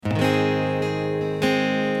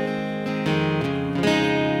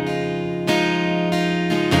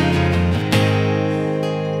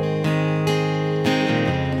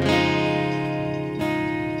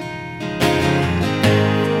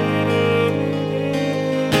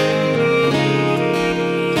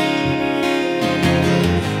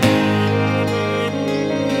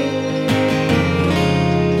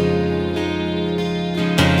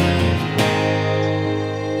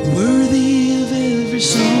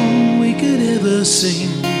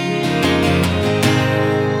sing.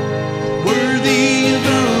 Worthy of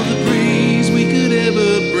all the praise we could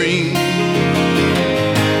ever bring.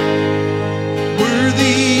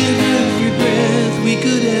 Worthy of every breath we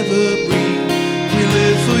could ever breathe. We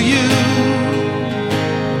live for you.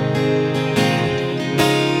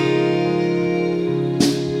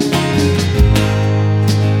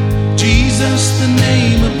 Jesus, the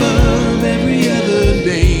name above every other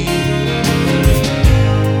name.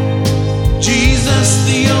 Jesus,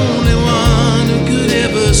 the only one who could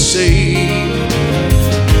ever save.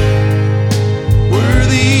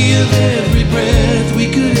 Worthy of every breath we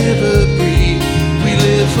could ever breathe. We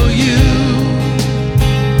live for you.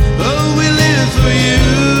 Oh, we live for you.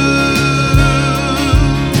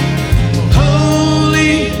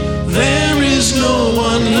 Holy, there is no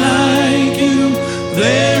one like you.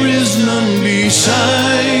 There is none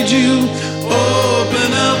beside you.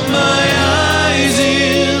 Open up my eyes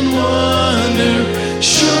in wonder.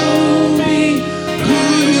 Show me who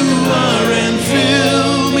you are and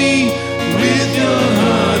fill me with your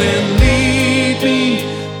heart and lead me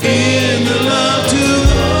in the love to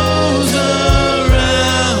those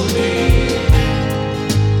around me.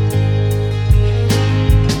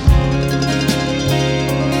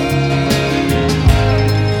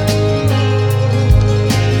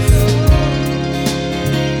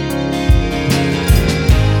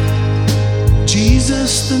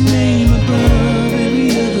 Jesus, the name above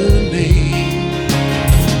every other name.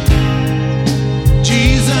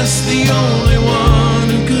 Jesus, the only one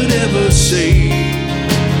who could ever save.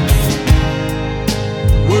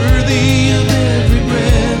 Worthy of every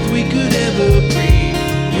breath we could ever breathe.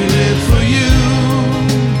 We live for you.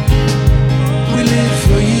 We live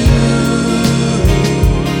for you.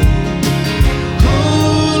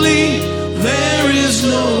 Holy, there is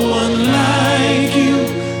no one like you.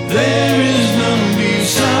 There is none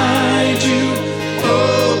beside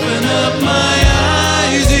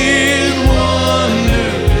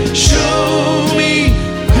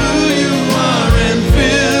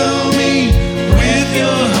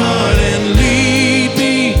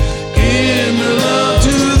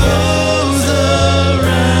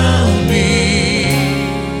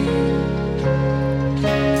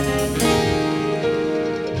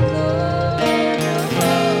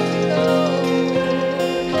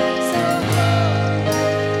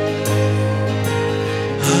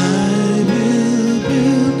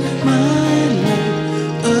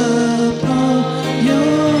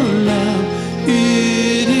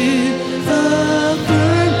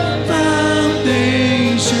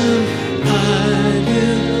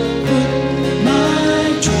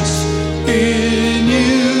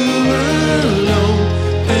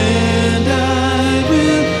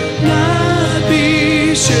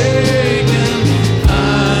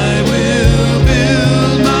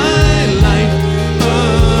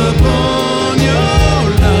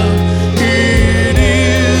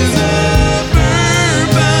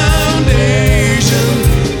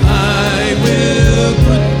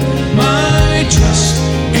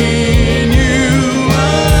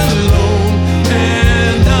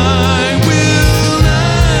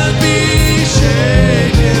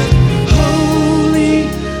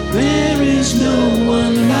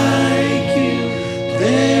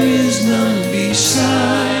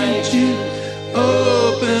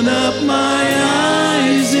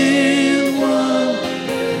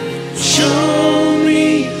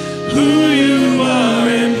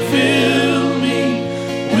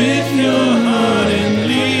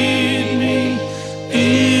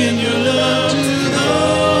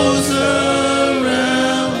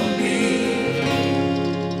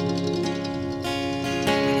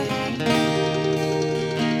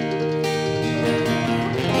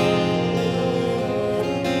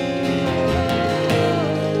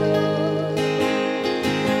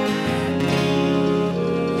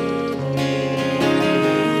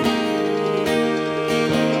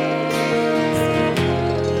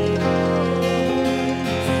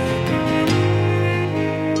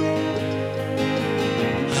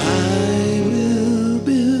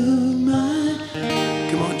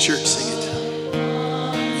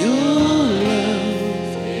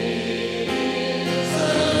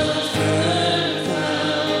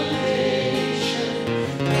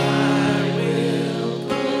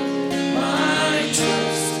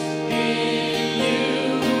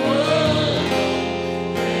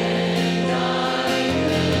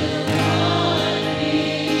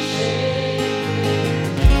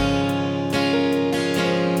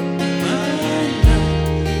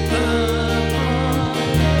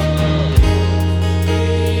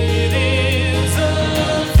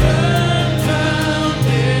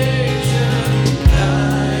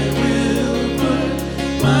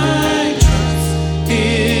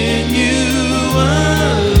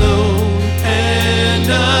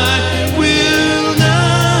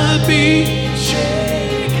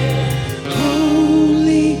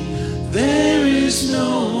is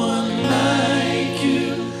no